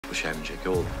go séimeann sé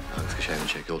ceol, agus go séimeann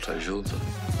sé ceol taiziúilta.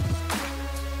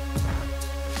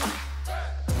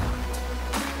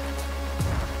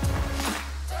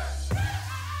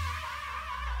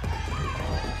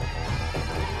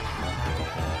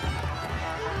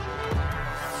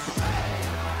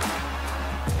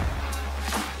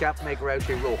 Ceap mé go raibh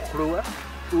sé ro chrua,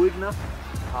 uigna,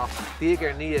 ach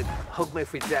díogar níiad thug mé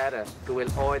faoi deara go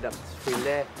bhfuil áideacht faoi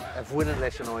le a bhhuineann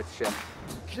leis an áid sin.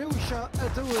 Clúise a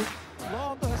dúig,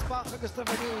 láda spach agus do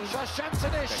bhí se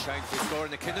seantanis. Trying to score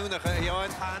in the Canúnacha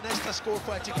Ian. Hanes tá scór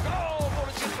fáilte.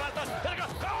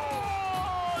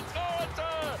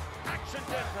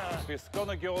 Bhís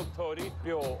gona geoltóirí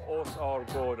beo os ár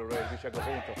góir a réid bhí sé go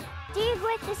húnta.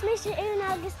 Díomhhuiit is mise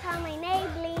úna agus tá mé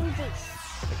 9 bliain díos.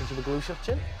 Ag an si glúiseach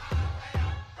sin?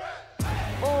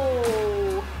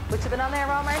 Bute ben an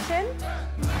ar mar sin?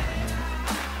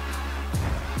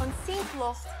 An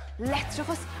síntlocht,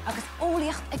 letrachas agus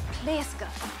ólaíocht ag pléasca.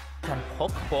 Can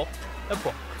hog bocht a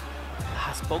bok.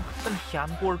 Hasbog an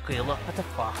cheanbúr gaile at a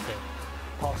fáchte.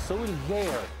 Tá súil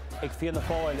dhéir ag fianna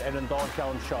fáil ar an dá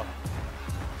ceann seo.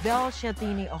 Bheall siad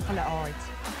daoine ó chola áid,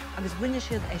 agus bhuine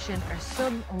siad é sin ar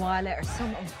sum an bháile ar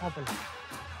sum an pobal.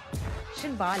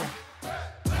 Sin báile.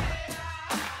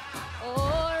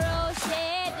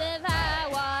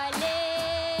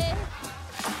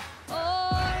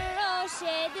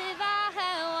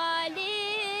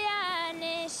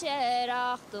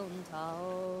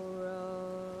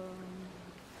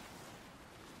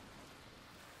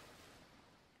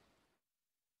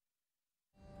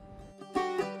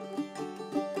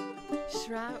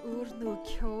 Sra úr nó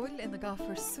ceol ina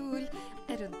gafar súil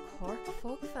ar an Cork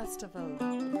Folk Festival.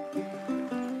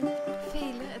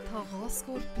 Féile atá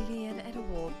ghascóil bliain ar a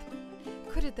bhób.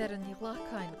 Cuireadh ar an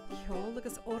níomhlacáin ceol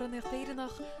agus óran ar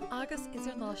dhéireanach agus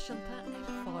idirnáisiúnta ar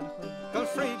fáilchuin. Gal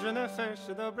Friedrin a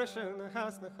ferse do brisin a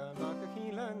hasnachan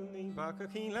Baka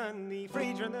Cílanní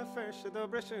Friedrin a ferse do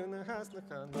brisin a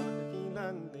hasnachan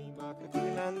Baka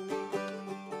Cílanní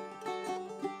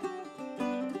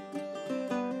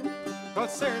Got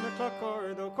Serna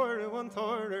Clockord ó Corú an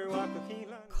Tóir Baka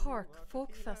Cílanní Cork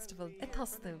Folk Festival i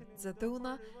tasnú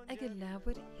zadóna ag go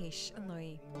leabhar héis an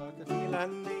naí. Baka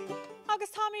Cílanní Agus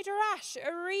Tommy Durash,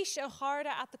 a reach a harda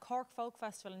at the Cork Folk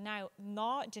Festival. Now,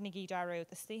 not Jinnigi Daru,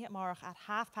 the stay at Marach at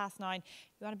 9:30.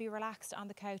 You want to be relaxed on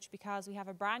the couch because we have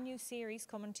a brand new series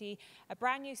coming to you, a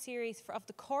brand new series of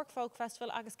the Cork Folk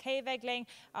Festival. Agus Cévegling,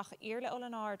 ach Irla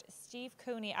Olanard, Steve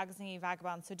Cooney, agus Ní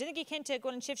Vagabond. So Jinnigi Kinte,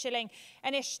 Gwyn Shif Shilling,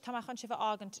 and Ish Tamachan Shiva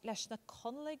Agant, Lesh na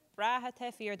Conlig Braha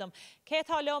Tefirdum.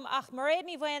 Keta Lum, ach Mairéad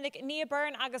Ní Mhaonaigh, Nia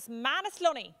Bheirn, agus Manus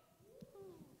Lunny.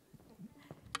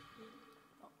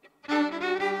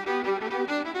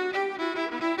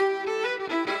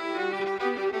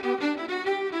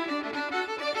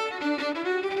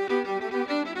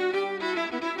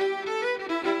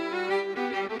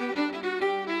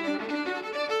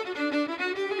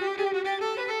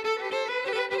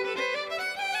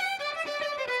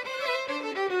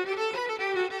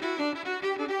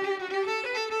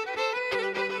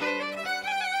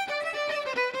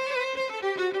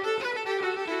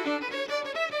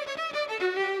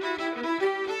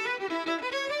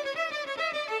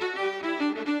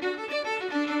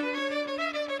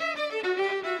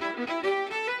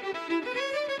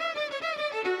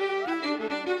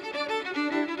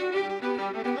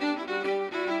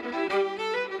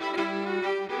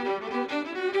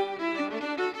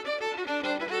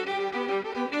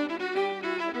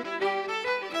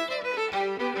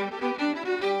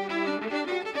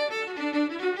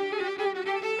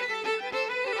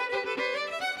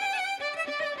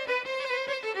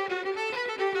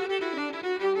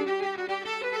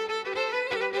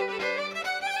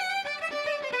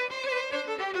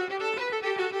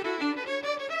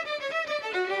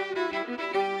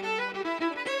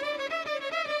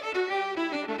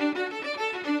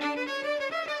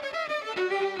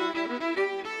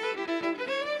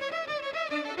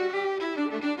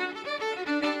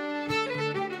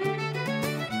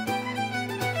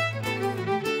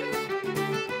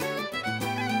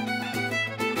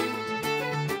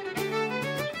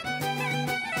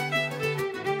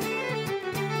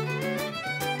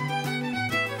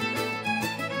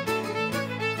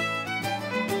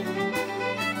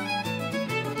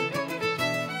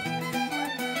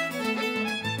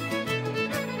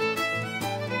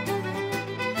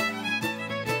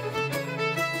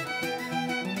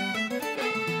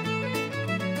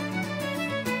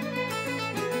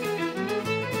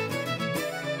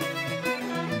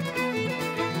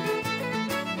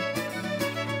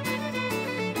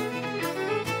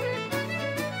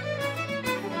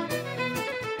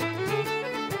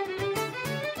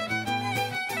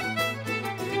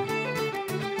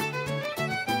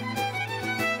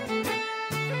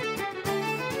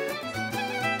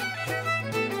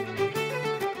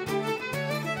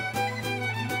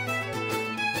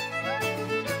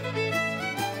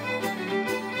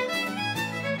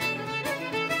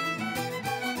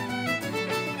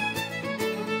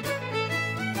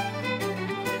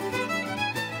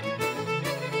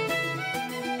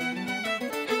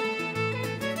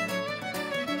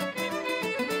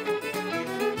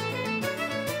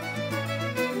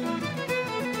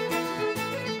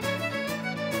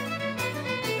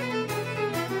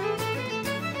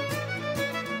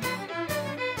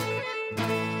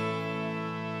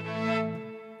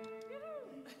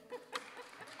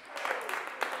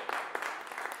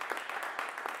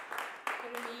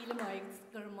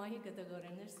 maithe go do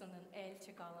gorinir san an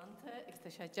éilte galanta, ag tá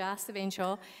sé deas a bhéon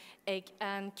seo, ag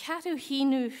an ceadú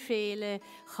híú féle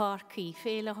Chorcaí.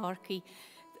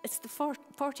 It's the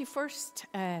 41st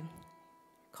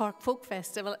Cork Folk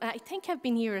Festival. I think I've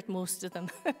been here at most of them,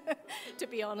 to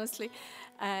be honestly.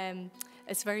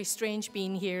 It's very strange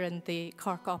being here in the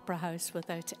Cork Opera House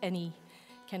without any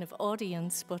kind of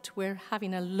audience, but we're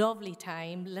having a lovely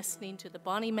time listening to the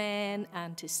Bonnie Men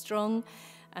and to Strung,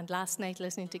 and last night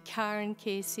listening to Karen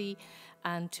Casey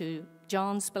and to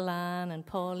John Spillane and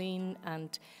Pauline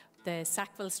and the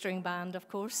Sackville String Band, of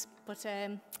course. But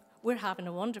we're having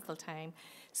a wonderful time.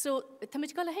 So,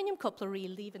 tamid go le henim couple of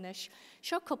real leavenish,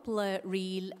 sho couple of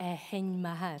real hen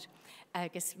mahar.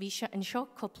 Agus vi an sho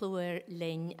couple of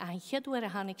lin, and hiadwer a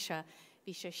hanig sha,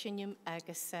 vi shinim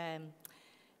agus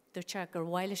durcha gur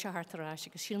while sha hartarash,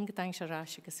 agus shilm gedang sha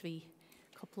rash, agus vi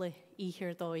couple of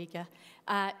ihir doiga.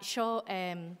 Sho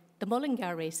the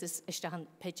Mullingar races is the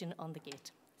pigeon on the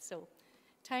gate. So,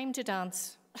 time to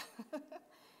dance.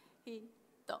 He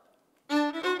do.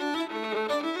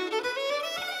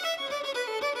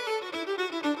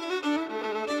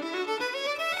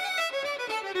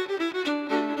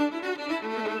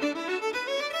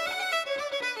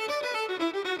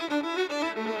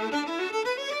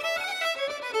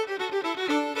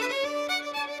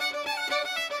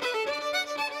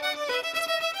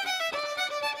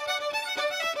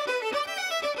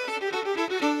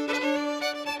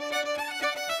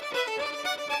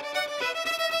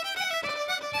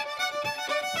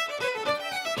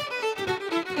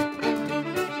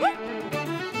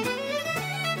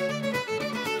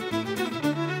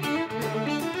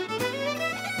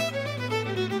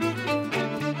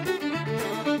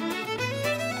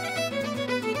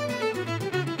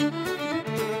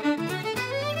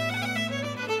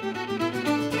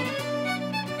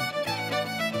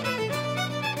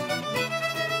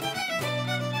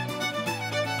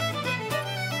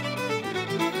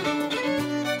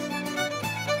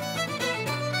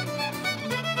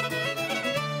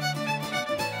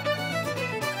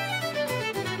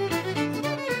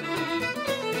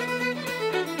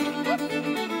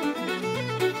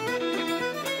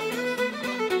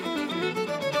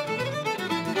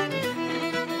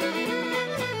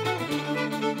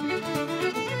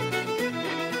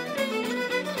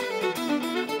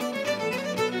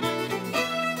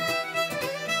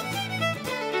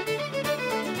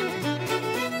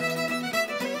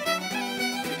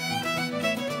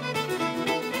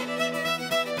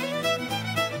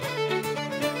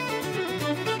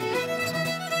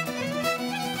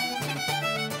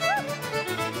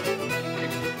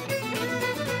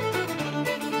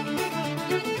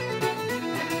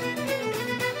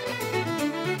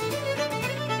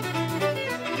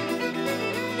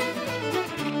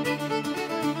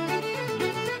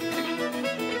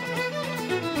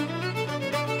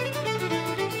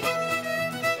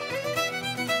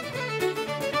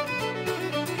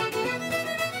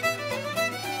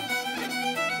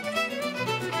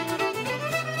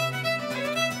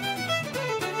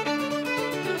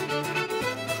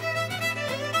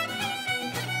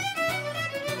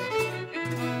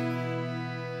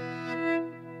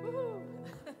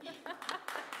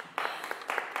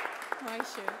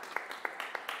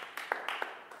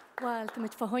 Well,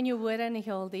 mit fahoinne wuren I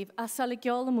heoldiv. Asal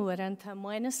geola muren ta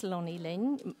Manus Lunny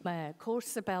lin,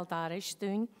 course beldaris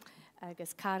dún,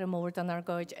 agus cara mór dan ar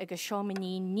goid, agus Nia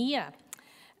Ní Mhaonaigh,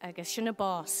 agus sinna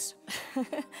boss.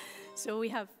 So we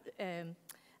have,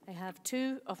 I have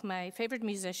two of my favorite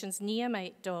musicians, Nia,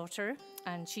 my daughter,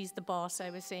 and she's the boss,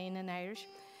 I was saying in Irish.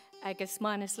 Agus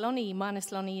Manus Lunny.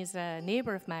 Manus Lunny is a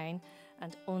neighbour of mine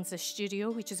and owns a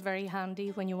studio, which is very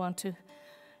handy when you want to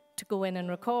go in and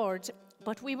record.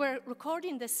 But we were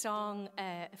recording this song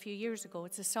a few years ago.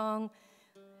 It's a song,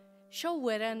 Seo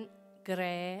Wiran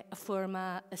Gre a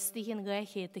Furma a Stian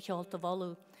Rehe the Cheolta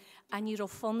Volu. And you're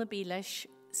fun bilish,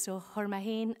 so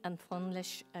Hormahin and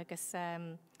Funlish agus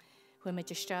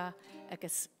Wimajista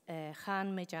agus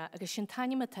Khan Meja agus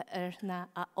Shintanimata Erna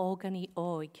a Ogani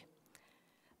Og.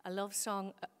 A love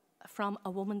song from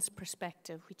a woman's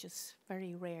perspective, which is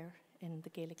very rare in the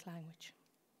Gaelic language.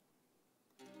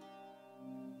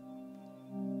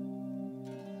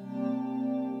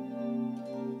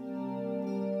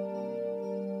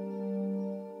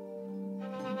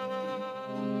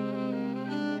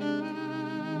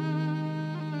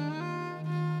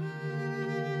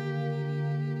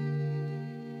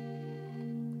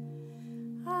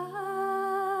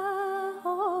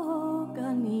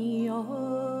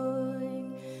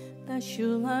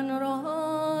 Shulan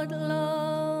rodlam,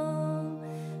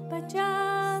 but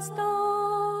just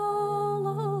all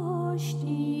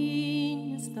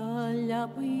ostin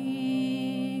stalabi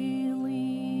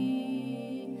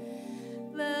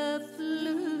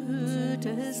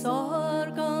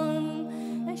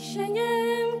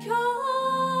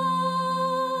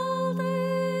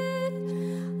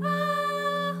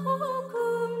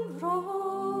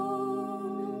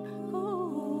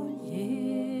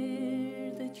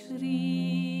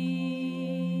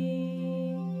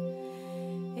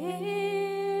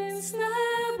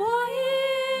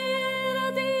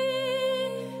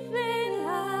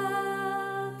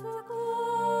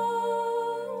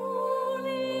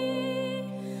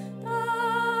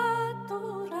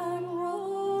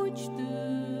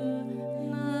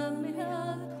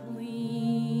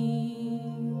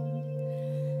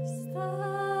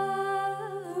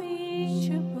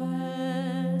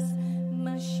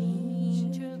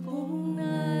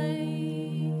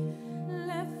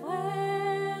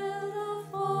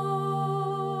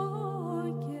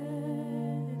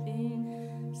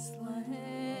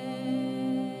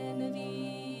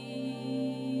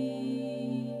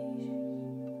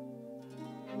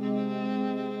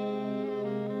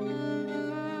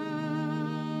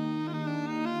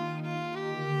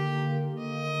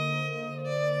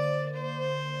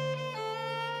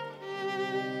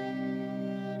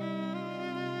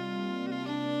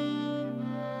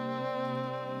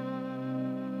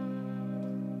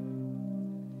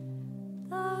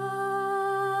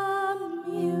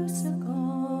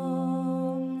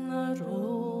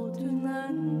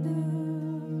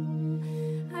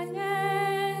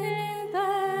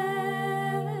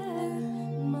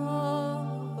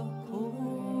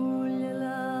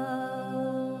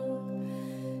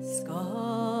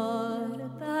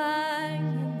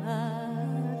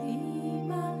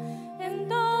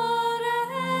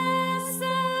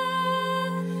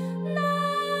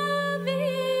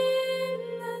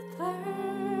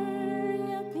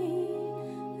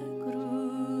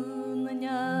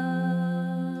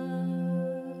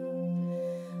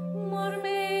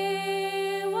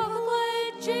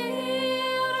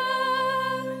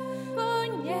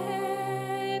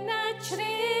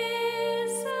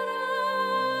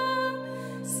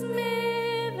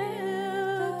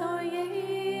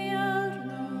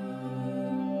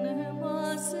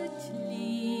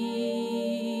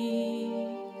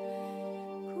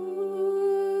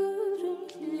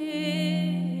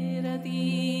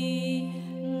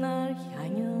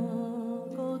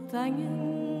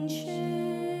langen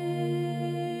schön,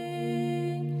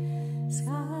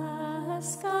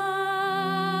 skaren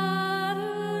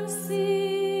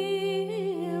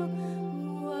seal,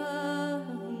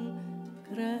 wan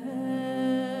gramochri.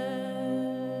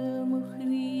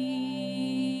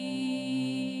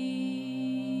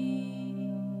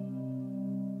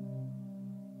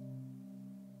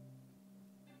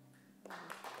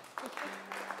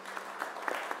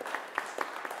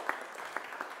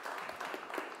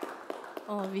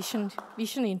 Oh, we shouldn't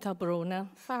eat Brona.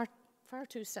 Far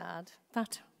too sad.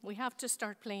 That we have to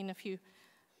start playing a few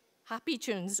happy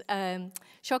tunes.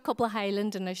 Seo couple of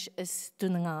Highland and is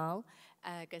Dunangal.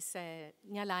 Agus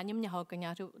Nia Ní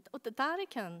Mhaonaigh o the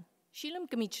Darican. Sheelam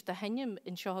Gamich the Henyam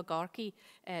in Chorcaigh,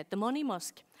 the Money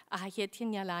Musk. A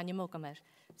Hayetin Nia Ní Mhaonaigh.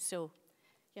 So,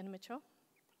 Yanamicho?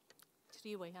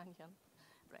 3 way hand.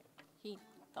 Right. He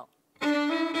thought.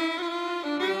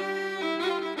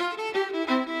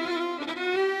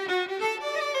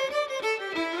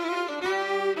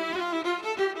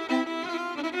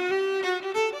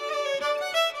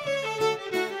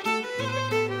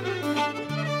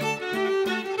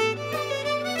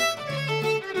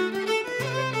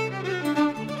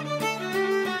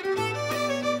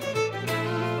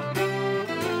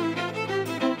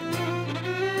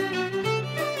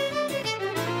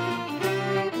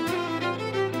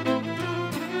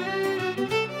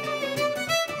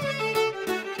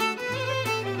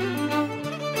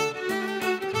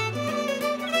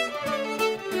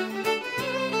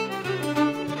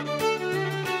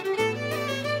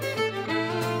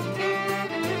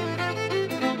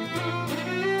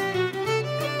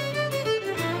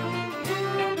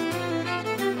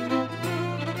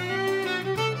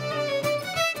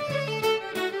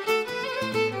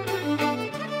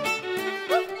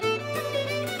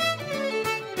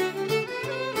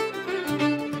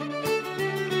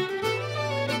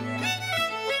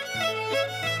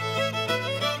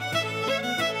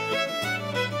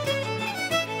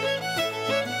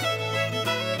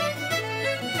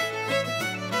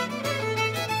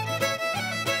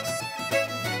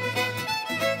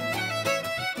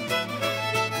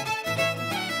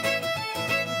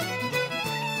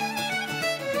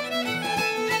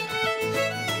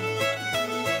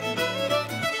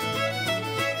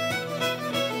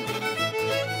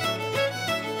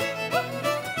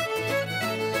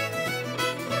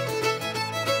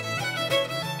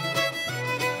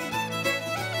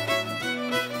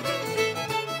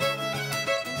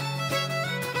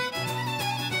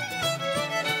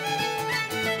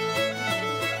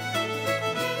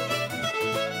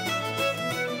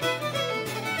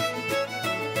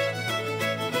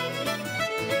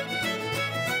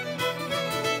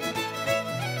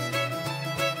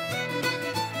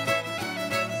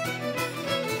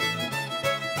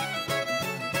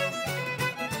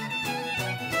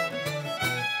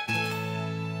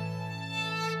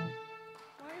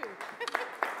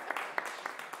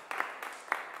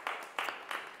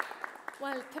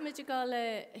 Well, cymryd i gael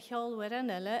heol wyren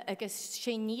yle, agos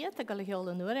sé Nia a gael heol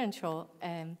yn wyren sio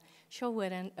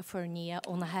wyren y ffyr Nia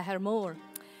o'n heher môr.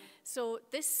 So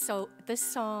this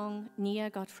song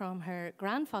Nia got from her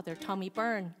grandfather, Tommy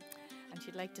Byrne, and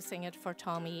she'd like to sing it for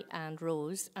Tommy and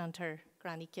Rose and her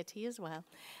granny Kitty as well.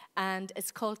 And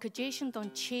it's called Cajeshin Don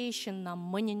Cheshin Na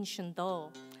Munyin Shindo,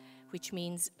 which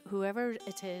means whoever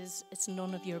it is, it's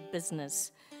none of your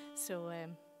business. So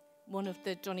one of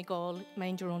the Donegal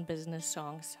mind your own business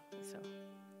songs. So.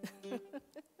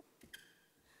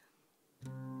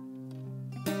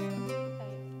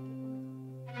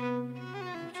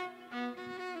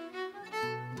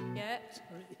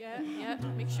 Yeah.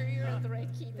 Make sure you're on the right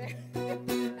key there.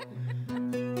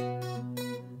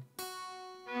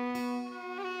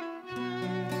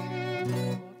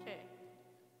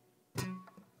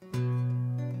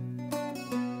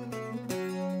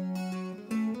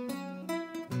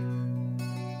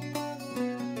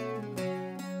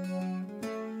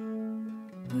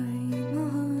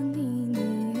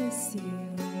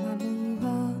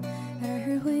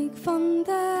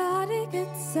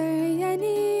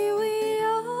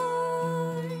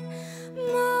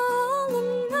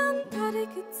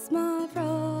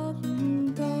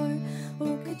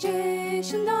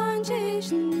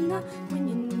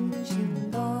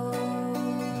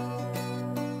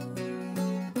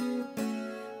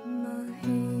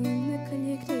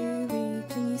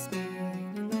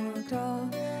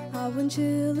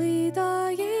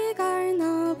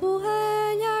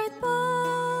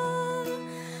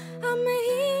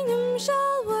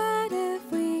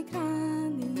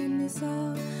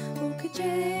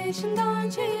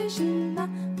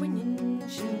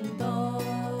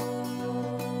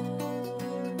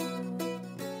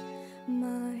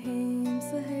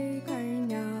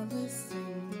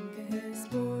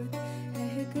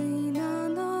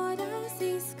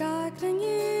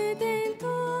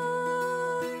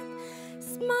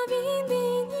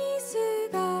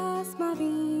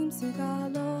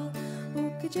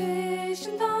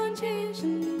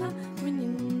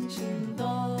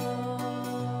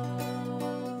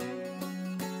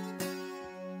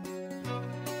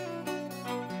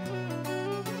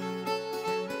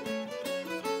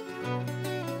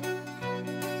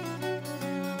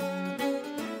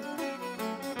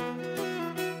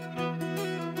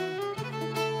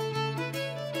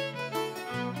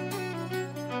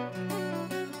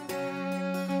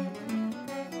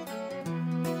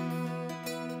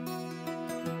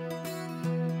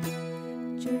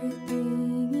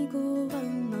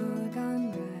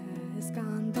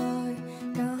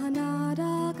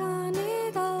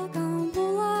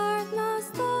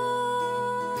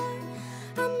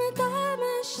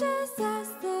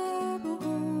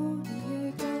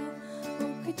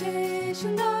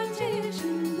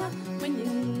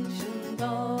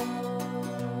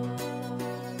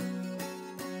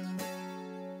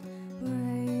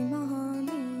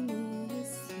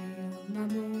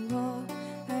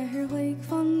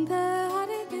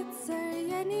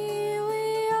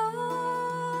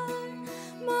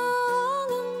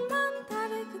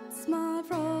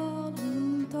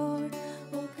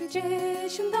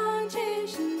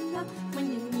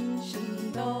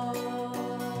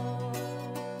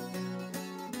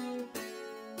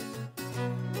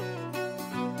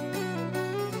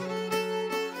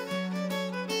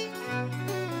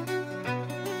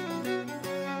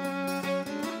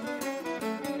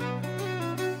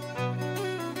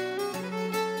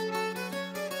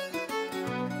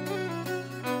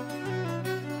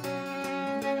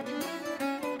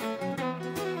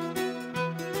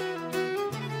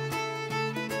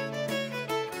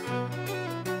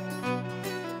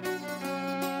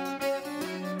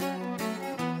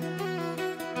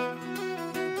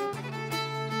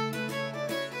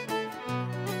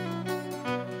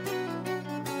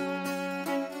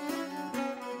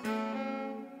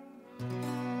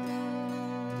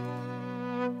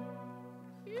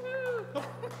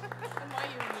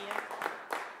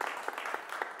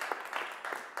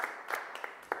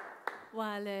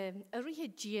 Well, a ríthe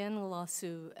dían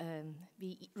lású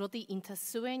bhí rudaí ionta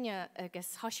suaine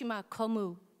agus thoisiime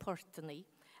comú portaní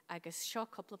agus seo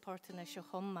coppla portana seo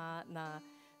chumá na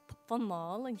fan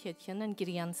máil an chéadchan an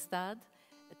Gríanstad,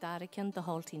 Darachan de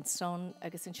Haltín Son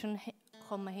agus an sin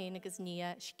chumma héin agus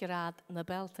Nia Scrad na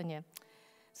Beltaine.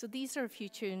 So these are a few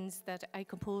tunes that I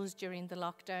composed during the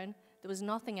lockdown. There was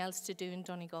nothing else to do in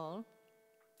Donegal.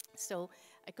 So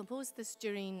I composed this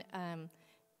during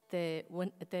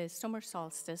the summer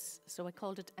solstice, so I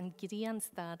called it An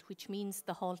Gríanstad, which means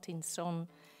the halting sun.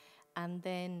 And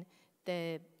then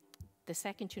the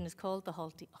second tune is called the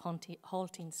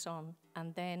halting sun.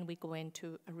 And then we go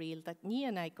into a reel that Nia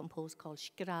and I composed called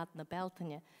Scrad na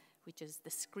Beltaine, which is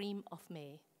the scream of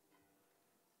May.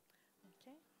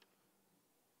 Okay.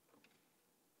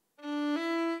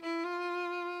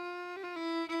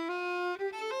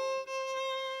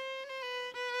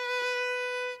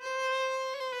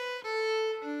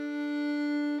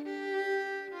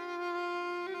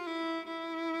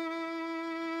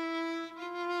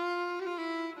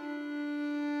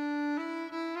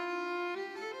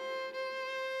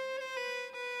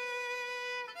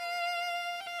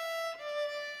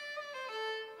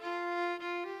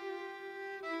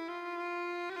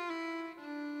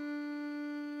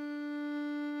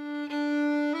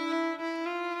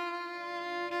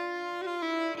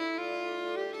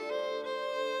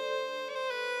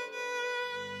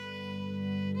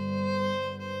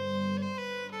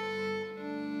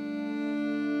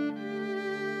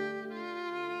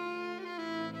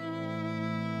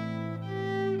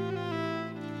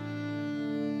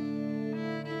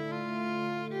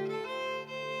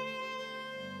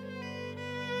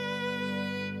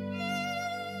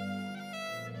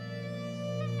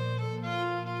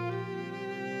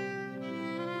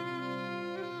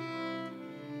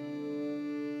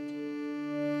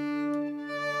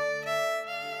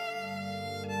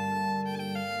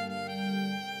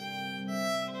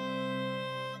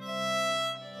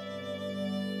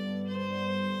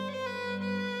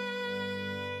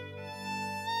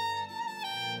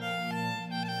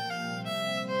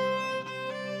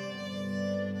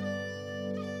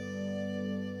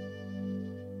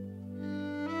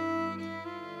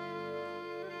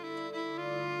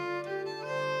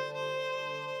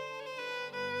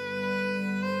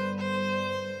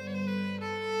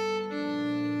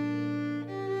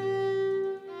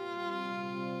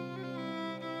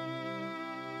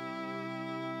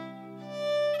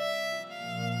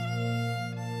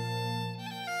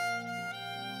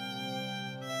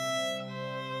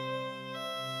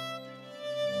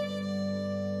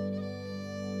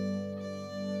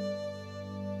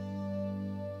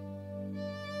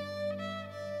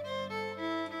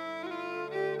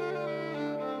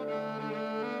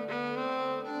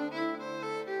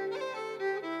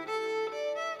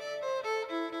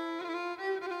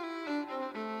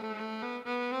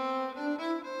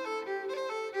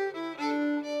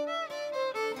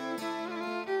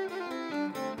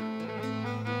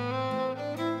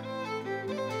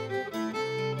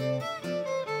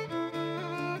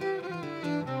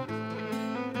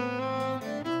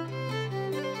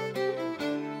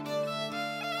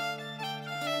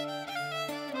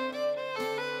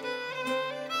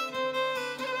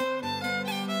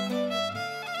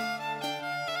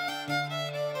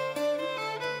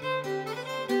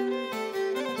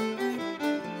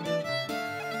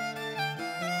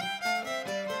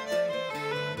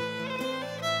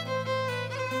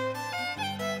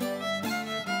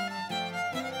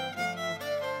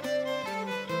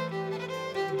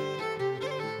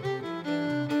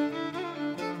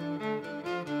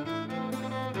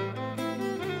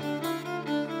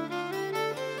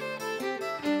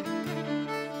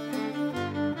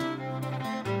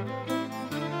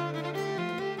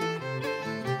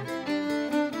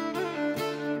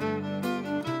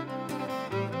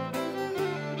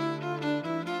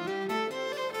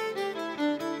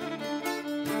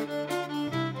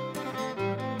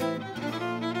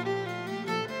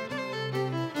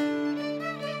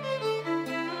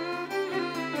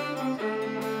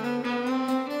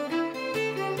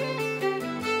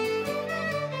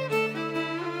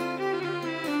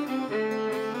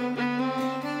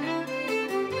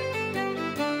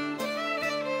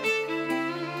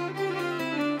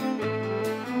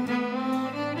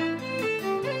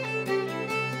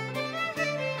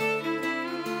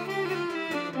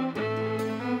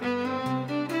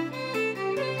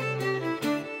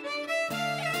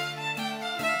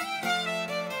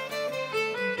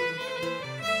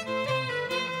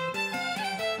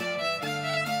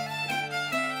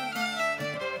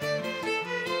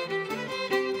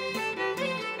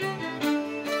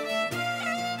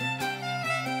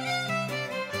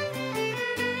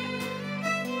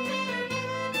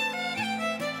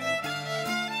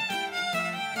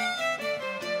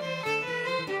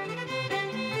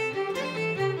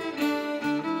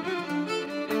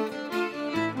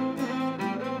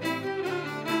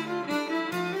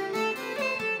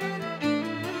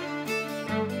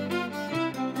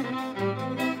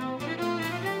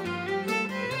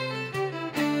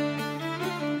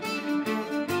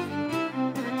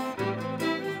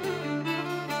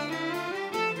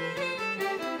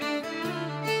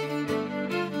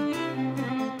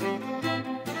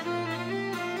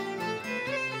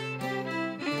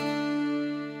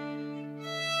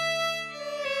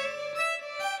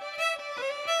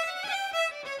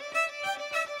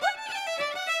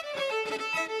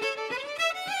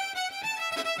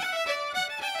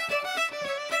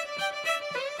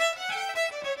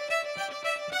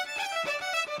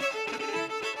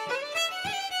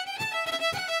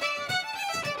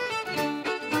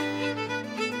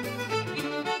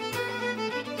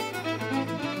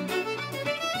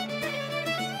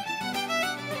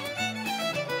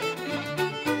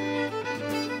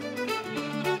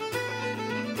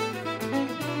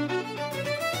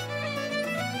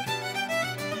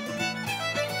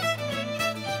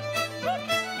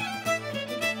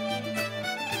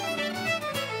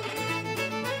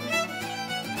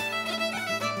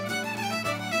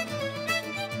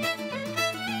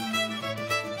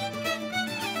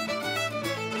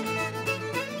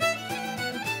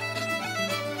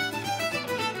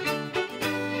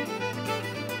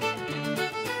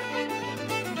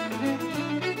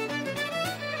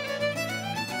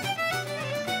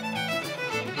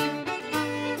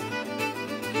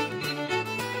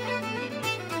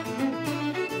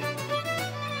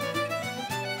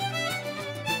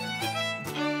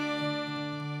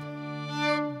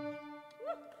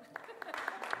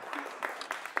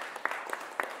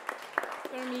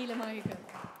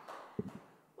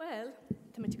 Well,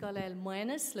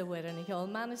 Manus Lunny.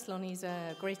 Manus Lunny is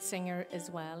a great singer as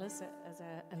well as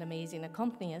an amazing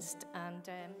accompanist, and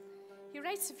he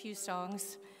writes a few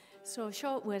songs. So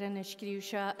short Wirin is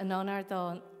Grusha and honor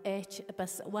don et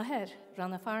bas waher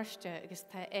ran a farste agus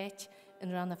ta et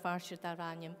and ran a farste da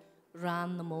ranium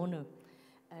ran the monu.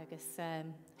 Agus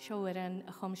show Wirin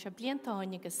a hom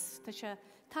shablianton agus tasha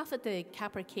taifeadadh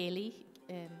Chorcaigh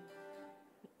and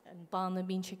Bana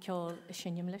bean sheoladh a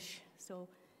sheoladh. So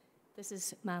this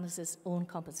is Manus's own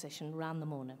composition, Ran the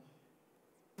Mona.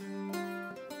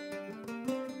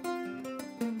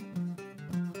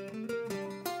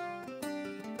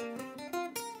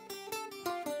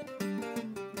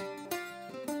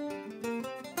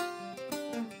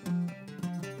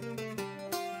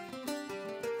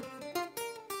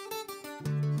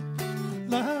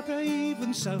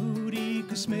 Even Saudi,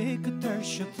 cause make a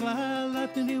tertia thlal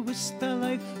at the new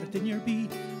life at in your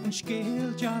beat and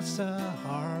scale just a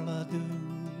harla do.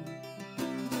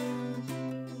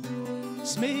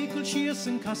 Smekel shears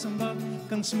and Cassenbach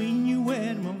can smean you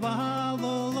where my val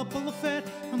all up all the fed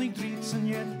on the streets and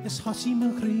yet is Hossie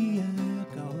Maria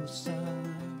Gausa.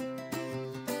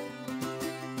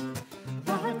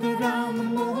 Rag around the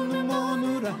moon,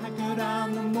 rag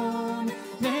around the moon.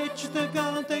 Netch the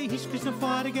gallant he's Chris the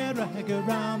fire get rag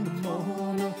around the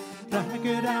moon, rag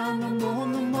around the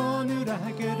moon,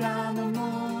 rag around the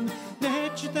moon.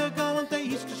 Netch the gallant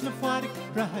he's Chris the fire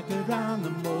rag around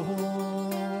the moon.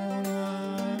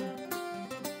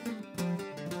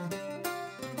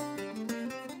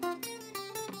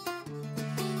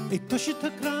 It touched the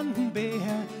gran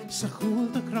behe, Sahul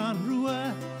the gran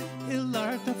rua,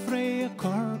 Illart the frey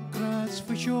Corcaigh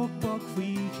for shock bog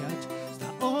fiat.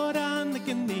 Oran the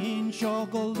Ganin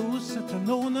Shoggle loose at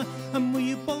Tranona, and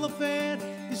we pull a fair,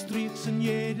 the streets and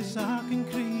yet is a can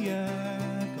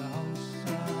create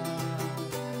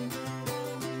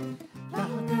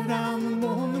Rag around the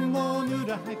moon,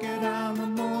 rag around the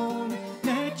moon.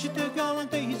 Netch the gallant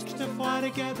days, the fire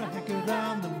get rag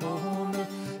around the moon,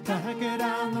 rag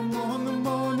around the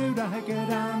moon, rag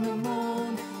around the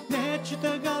moon. Netch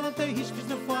the gallant days,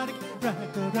 the fire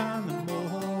rag around the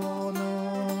moon.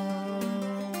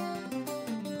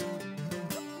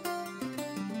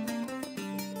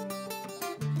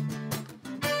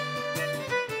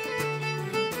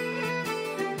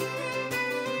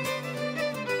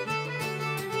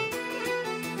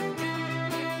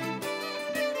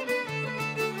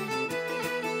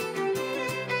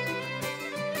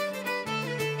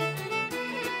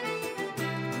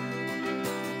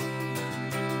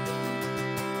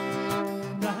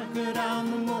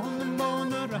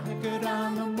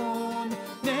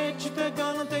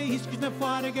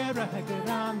 Rag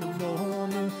around the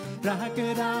moon, rag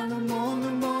around the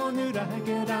moon, rag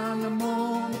around the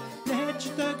moon. Netch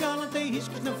the gallant he's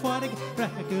the fire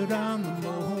rag around the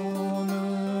moon.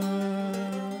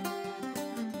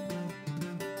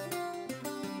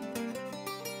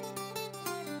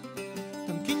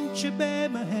 Dum kinche be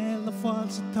my hell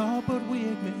falls a topper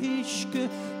wig me ishke,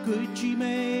 Gucci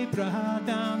me bra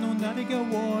down on that go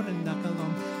war and knuckle.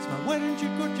 My weren't you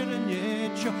good and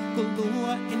yet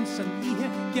Chocolua in San Ihe,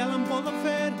 Gallam Bola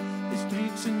Fair, the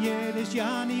streets and yet is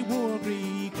Yanni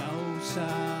Wargri Gausa.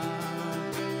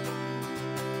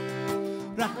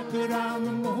 Rag around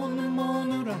the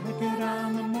moon, rag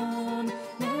around the moon.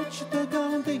 Netch the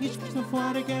gallant days, the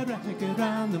fire get rag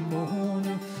around the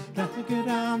moon, rag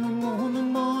around the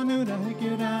moon, rag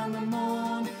around the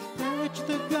moon. Netch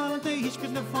the gallant days,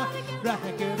 the fire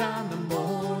rag around the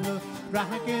moon.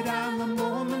 Rag around the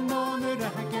moon,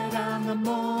 rag around the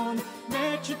moon.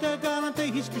 Netch the gallant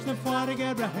he's Chris the fire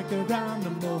get rag around the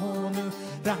moon,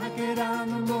 rag around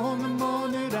the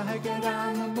moon, rag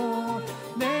around the moon.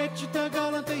 Netch the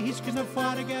gallant he's Chris the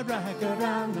fire get rag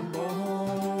around the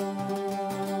moon.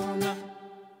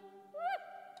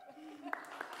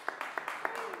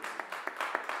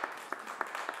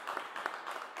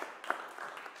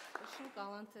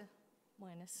 Gallant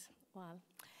Manus, well.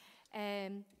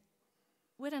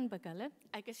 Wirin bagale,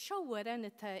 agus seo wirin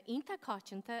at inta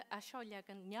cachanta a seo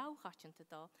legan neau cachanta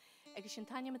da, agus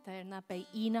shintanya materna bei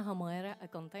ina hamoira a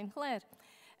guntain chléir.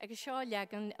 Agus seo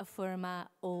legan a firma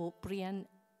o Brian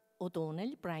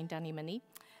O'Donnell, Brian Ní Mhaonaigh,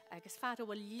 agus fara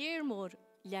wa learmór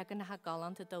legan ha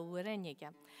galanta da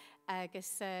wirinige.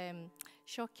 Agus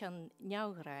seo can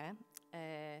neaugra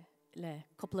le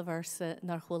couple of verse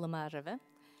nar chola marave.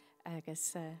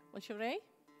 Agus, what's your ray?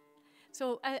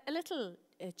 So a little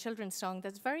children's song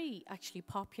that's very actually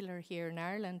popular here in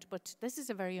Ireland, but this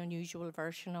is a very unusual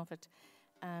version of it,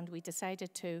 and we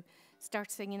decided to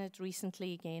start singing it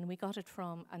recently again. We got it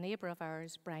from a neighbour of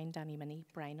ours, Brian Ní Mhaonaigh,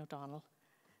 Brian O'Donnell,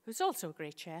 who's also a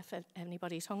great chef if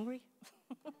anybody's hungry.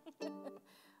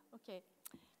 Okay.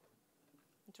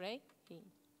 Dre, he,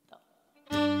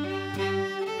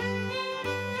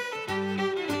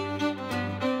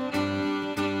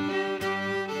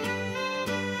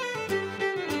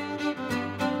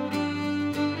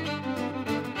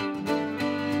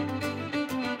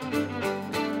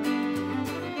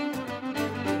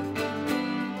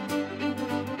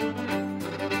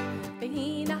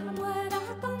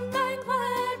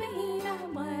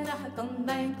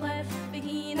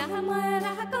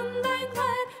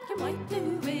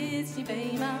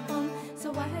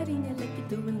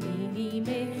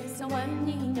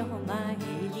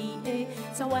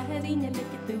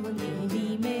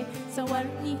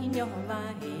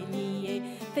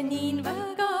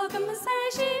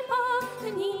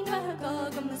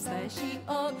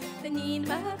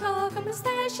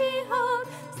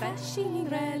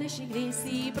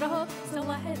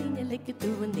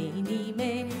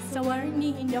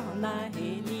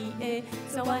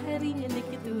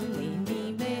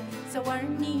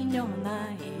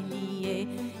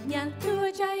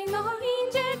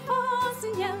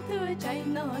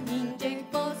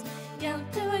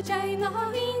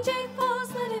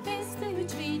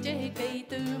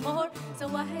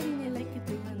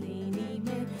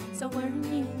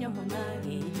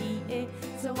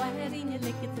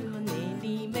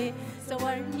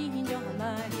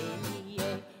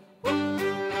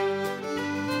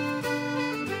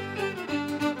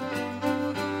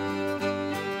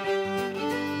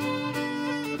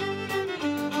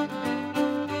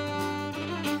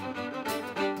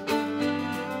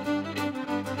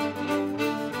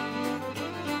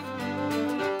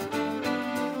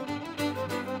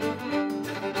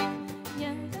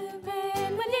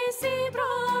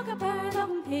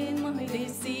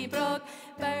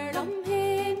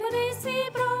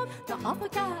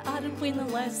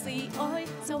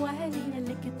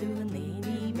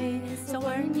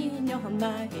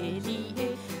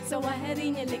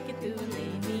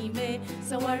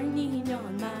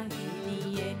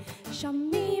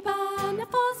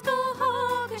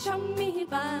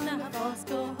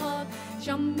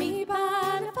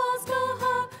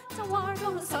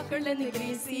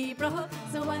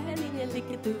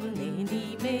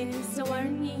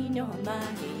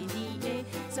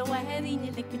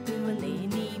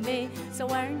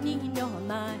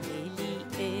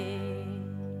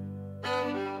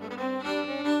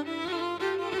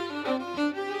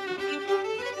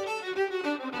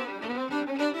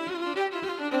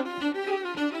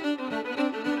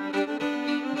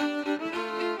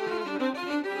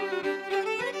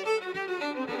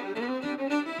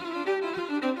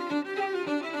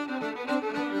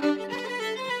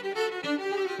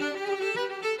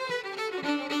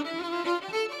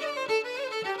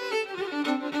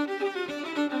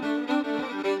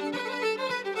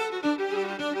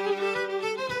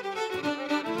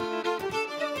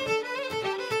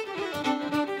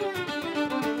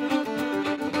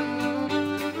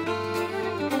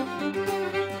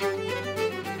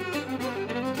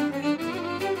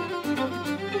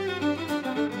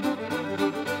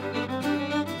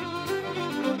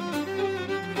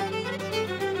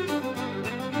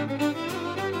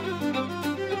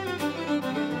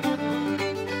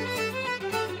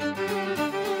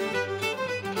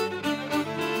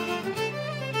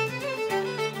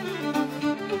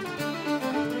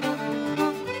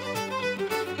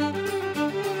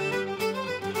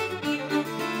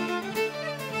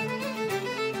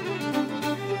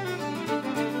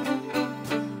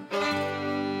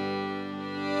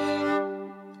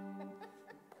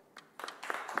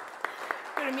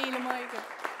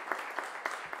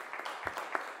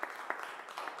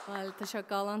 Well, tá seo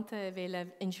galanta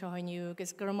bhéile in seoinniu,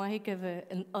 agus gur maith go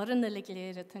bheith an oranna le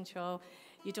léire tan seo.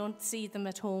 You don't see them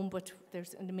at home, but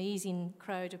there's an amazing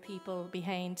crowd of people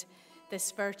behind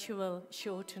this virtual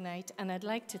show tonight. And I'd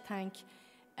like to thank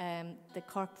the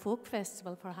Cork Folk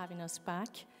Festival for having us back.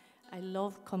 I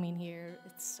love coming here.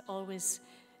 It's always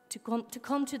to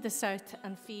come to the south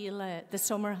and feel the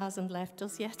summer hasn't left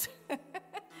us yet.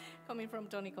 Coming from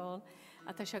Donegal.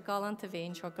 Tá seo galanta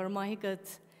bhéin seo gur maith go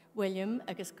William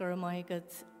agus gur maith go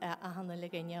a hanna le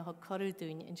gaine ha corú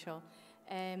dúin in seo.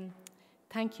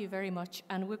 Thank you very much.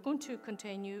 And we're going to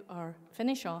continue or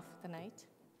finish off the night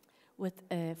with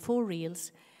 4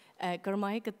 reels. Gur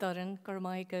maith go doran, gur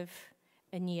maith go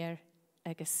a níor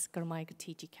agus gur maith go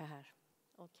TG4.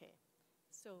 Okay.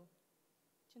 So,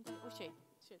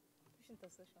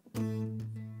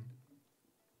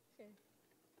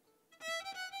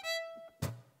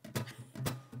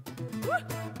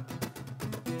 Woo!